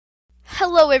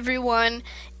Hello everyone,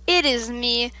 it is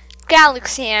me,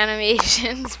 Galaxy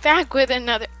Animations, back with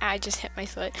another— I just hit my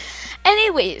foot.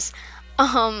 Anyways,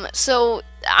 so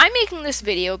I'm making this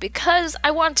video because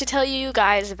I want to tell you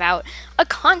guys about a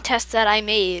contest that I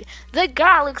made, the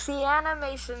Galaxy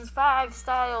Animations 5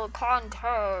 Style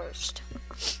Contest.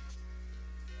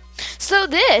 So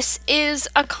this is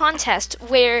a contest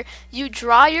where you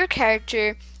draw your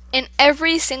character in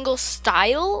every single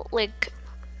style, like,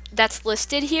 that's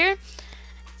listed here,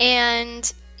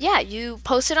 and yeah, you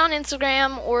post it on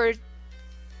Instagram or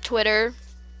Twitter,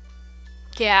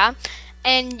 yeah,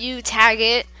 and you tag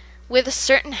it with a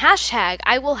certain hashtag.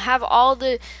 I will have all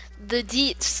the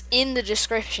deets in the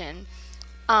description,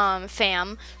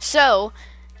 fam. So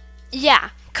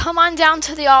yeah, come on down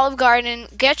to the Olive Garden,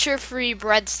 get your free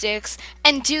breadsticks,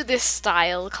 and do this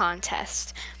style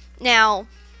contest. Now,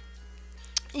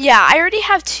 yeah, I already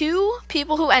have 2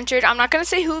 people who entered. I'm not going to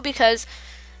say who because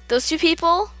those 2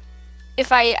 people,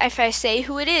 if I say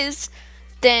who it is,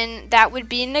 then that would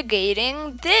be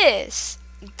negating this.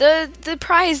 The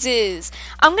prizes.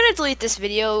 I'm going to delete this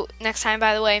video next time,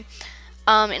 by the way,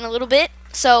 in a little bit.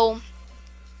 So,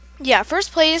 yeah,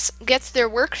 first place gets their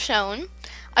work shown,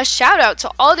 a shout out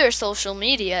to all their social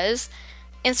medias,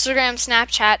 Instagram,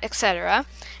 Snapchat, etc.,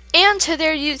 and to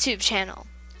their YouTube channel.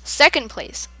 Second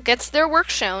place gets their work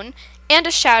shown and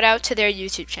a shout out to their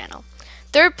YouTube channel.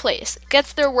 Third place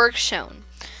gets their work shown.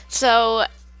 So,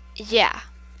 yeah,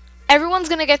 everyone's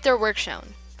gonna get their work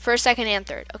shown, first, second, and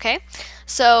third, okay?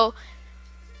 So,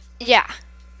 yeah,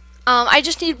 I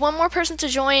just need one more person to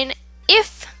join.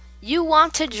 If you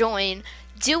want to join,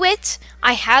 do it.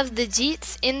 I have the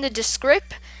deets in the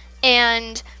description,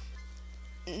 and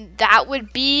that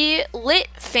would be lit,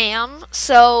 fam.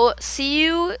 So see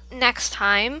you next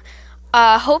time.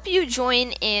 Hope you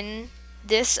join in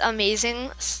this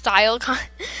amazing style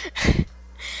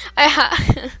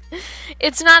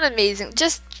it's not amazing,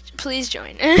 just please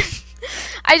join.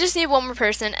 I just need one more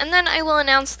person, and then I will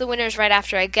announce the winners right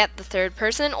after I get the 3rd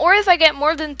person, or if I get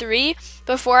more than 3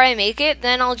 before I make it,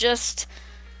 then I'll just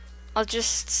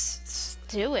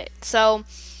do it. So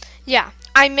yeah,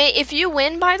 I may, if you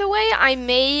win, by the way, I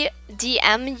may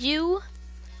DM you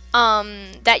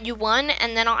that you won,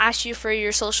 and then I'll ask you for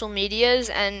your social medias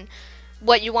and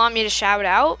what you want me to shout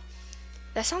out.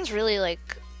 That sounds really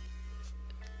like,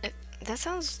 that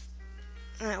sounds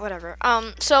whatever.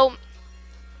 So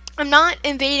I'm not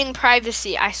invading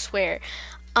privacy, I swear.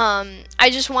 I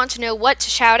just want to know what to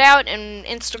shout out, and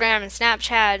Instagram and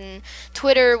Snapchat and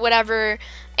Twitter, whatever,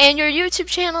 and your YouTube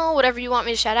channel, whatever you want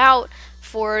me to shout out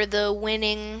for the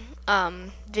winning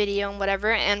video and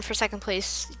whatever, and for second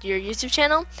place, your YouTube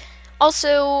channel.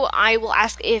 Also, I will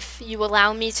ask if you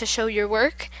allow me to show your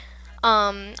work.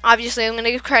 Obviously, I'm going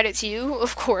to give credit to you,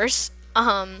 of course.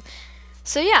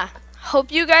 So yeah,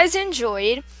 hope you guys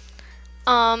enjoyed.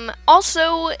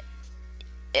 Also,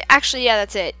 actually, yeah,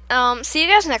 that's it. See you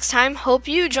guys next time. Hope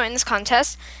you join this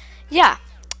contest. Yeah,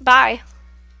 bye.